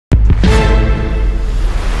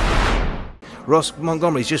Ross,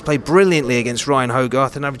 Montgomery's just played brilliantly against Ryan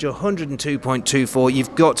Hogarth and averaged 102.24.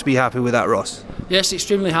 You've got to be happy with that, Ross. Yes,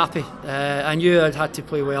 extremely happy. I knew I'd had to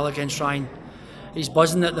play well against Ryan. He's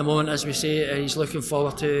buzzing at the moment, as we say. He's looking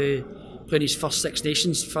forward to playing his first Six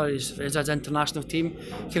Nations for his international team.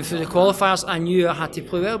 Came through the qualifiers. I knew I had to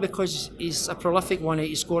play well because he's a prolific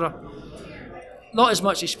 180 scorer. Not as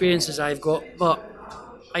much experience as I've got, but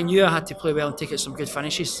I knew I had to play well and take out some good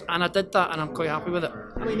finishes, and I did that, and I'm quite happy with it.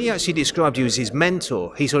 I mean, he actually described you as his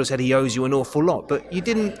mentor. He sort of said he owes you an awful lot, but you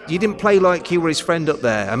didn't play like you were his friend up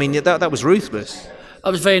there. I mean, that was ruthless.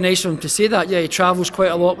 That was very nice for him to say that. Yeah, he travels quite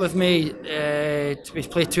a lot with me. We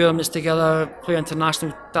play tournaments together, play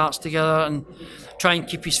international darts together, and try and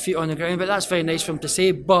keep his feet on the ground. But that's very nice for him to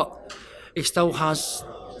say. But he still has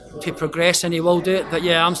to progress, and he will do it. But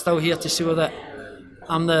yeah, I'm still here to see that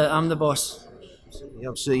I'm the boss.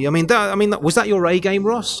 Absolutely. I mean, was that your A game,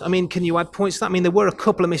 Ross? I mean, can you add points to that? I mean, there were a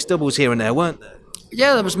couple of missed doubles here and there, weren't there?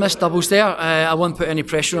 Yeah, there was missed doubles there. I won't put any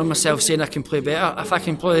pressure on myself saying I can play better. If I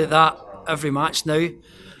can play that every match now,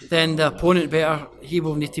 then the opponent better, he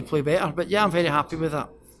will need to play better. But yeah, I'm very happy with that.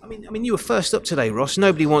 I mean, you were first up today, Ross.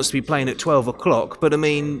 Nobody wants to be playing at 12 o'clock, but I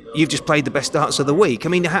mean, you've just played the best darts of the week. I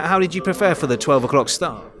mean, how did you prepare for the 12 o'clock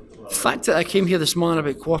start? The fact that I came here this morning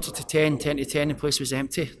about 10:15, 10 to 10, the place was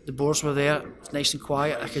empty. The boards were there, it's nice and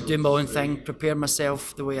quiet. I could do my own thing, prepare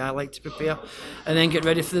myself the way I like to prepare, and then get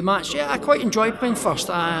ready for the match. Yeah, I quite enjoy playing first.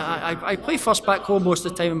 I play first back home most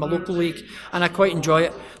of the time in my local league, and I quite enjoy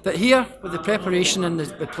it. But here, with the preparation in the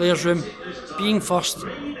players' room, being first,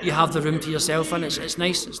 you have the room to yourself, and it's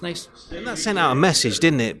nice. It's nice. And that sent out a message,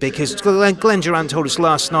 didn't it? Because Glenn Durant told us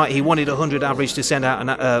last night he wanted 100 average to send out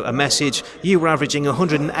a message. You were averaging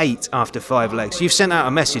 108 after 5 legs. You've sent out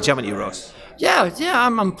a message, haven't you, Ross? Yeah,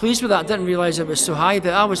 I'm pleased with that. I didn't realise it was so high,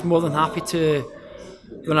 but I was more than happy to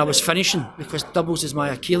when I was finishing, because doubles is my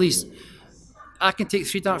Achilles. I can take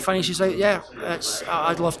 3 dart finishes out. Yeah,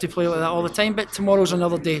 I'd love to play like that all the time, but tomorrow's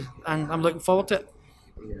another day, and I'm looking forward to it.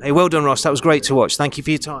 Hey, well done, Ross. That was great to watch. Thank you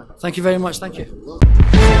for your time. Thank you very much. Thank you.